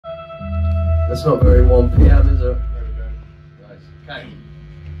It's not very 1 PM, is it? Nice. Okay.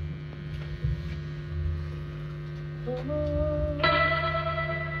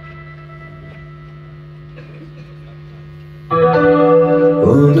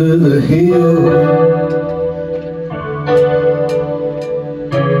 Under the hill,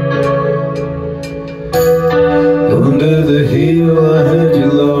 under the hill, I heard you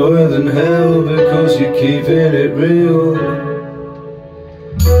lower than hell because you're keeping it real.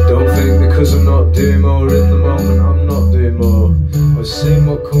 Don't think because I'm not doing more in the moment, I'm not doing more. I've seen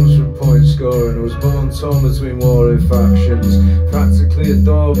what comes from point scoring. I was born torn between warring factions, practically a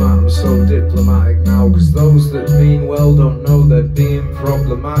doormat. I'm so diplomatic now, cause those that mean well don't know they're being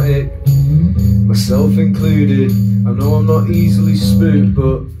problematic, myself included. I know I'm not easily spooked,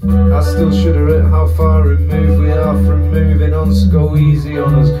 but I still shudder at how far removed we are from moving on, so go easy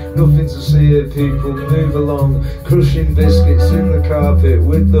on us. Nothing to see here, people, move along. Crushing biscuits in the carpet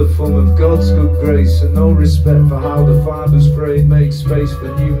with the fun of God's good grace, and no respect for how the fibres frayed make space for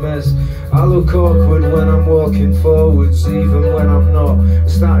new mess. I look awkward when I'm walking forwards, even when I'm not. A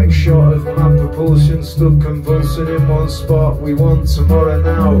static shot of my propulsion stuck convulsing in one spot. We want tomorrow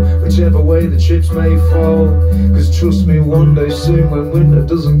now, whichever way the chips may fall. Cause trust me, one day soon when winter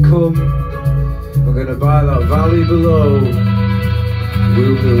doesn't come, I'm gonna buy that valley below.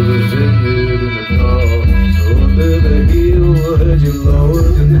 We'll build a vineyard in the north. Under the hill, I heard you lower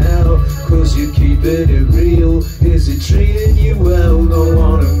than hell, cause you're keeping it real. Is it treating you well? Don't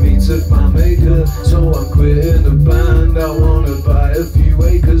wanna meet at my maker, so I'm quitting the band. I wanna buy a few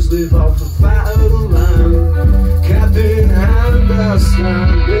acres, live off the fat of the land. Cap in hand, I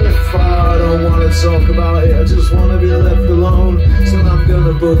stand before. I don't wanna talk about it, I just wanna be left alone. So I'm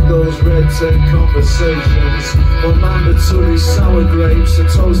gonna book those red tent conversations on mandatory sour grapes, a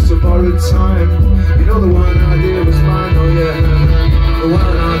toast to borrowed time. You know the wine idea was mine, oh yeah. The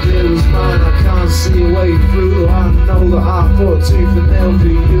wine idea was mine, I can't see a way through. I know that I fought tooth and nail for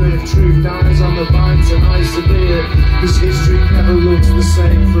you, and if truth dies on the vine tonight, so be it. Cause history never looks the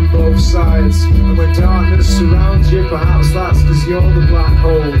same from both sides, and when darkness surrounds you, perhaps that's cause you're the black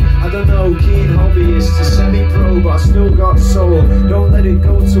hole. I don't know, keen hobbyist to semi-pro, but I still got soul. Don't let it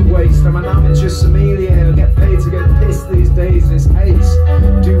go to waste, I'm an amateur sommelier. I get paid to get pissed these days, it's haste.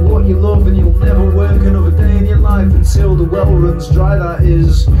 Do what you love and you'll never work another day in your life until the well runs dry, that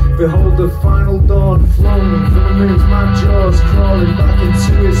is. Behold the final dawn flown, and from the moon's mad jaws crawling back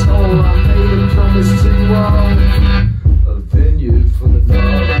into its hole. I made a promise to you all, a vineyard for the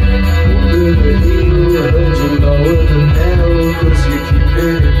north. Under the hill, I heard you lower than hell, cause you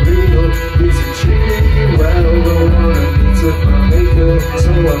keeping it real. Is it treating you well? Don't wanna meet at my maker,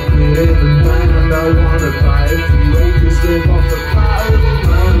 so I'm quitting the band. I wanna buy a few acres, live off the pile of the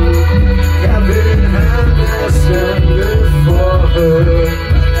land. Cabin in hand, I stand before her.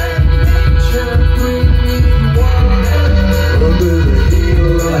 Under the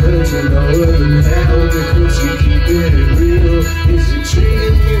hill, I heard you lower than hell, because you keeping it real. Is it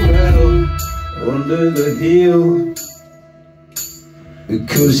treating you well? Under the hill,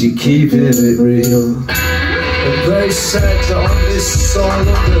 because you keeping it real. And they said that on this soil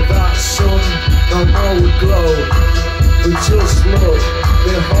under that sun, no more would glow. But just look,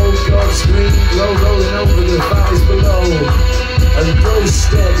 behold God's green glow rolling over the valleys below. And go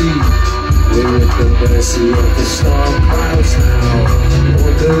steady, we're at the mercy of the storm clouds now.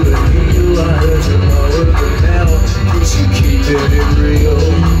 Under the hill, I heard you lower than hell, cause you keeping it real.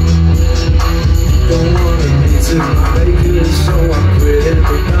 Don't wanna meet in my makers, so I'm quitting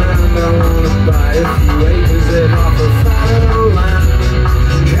the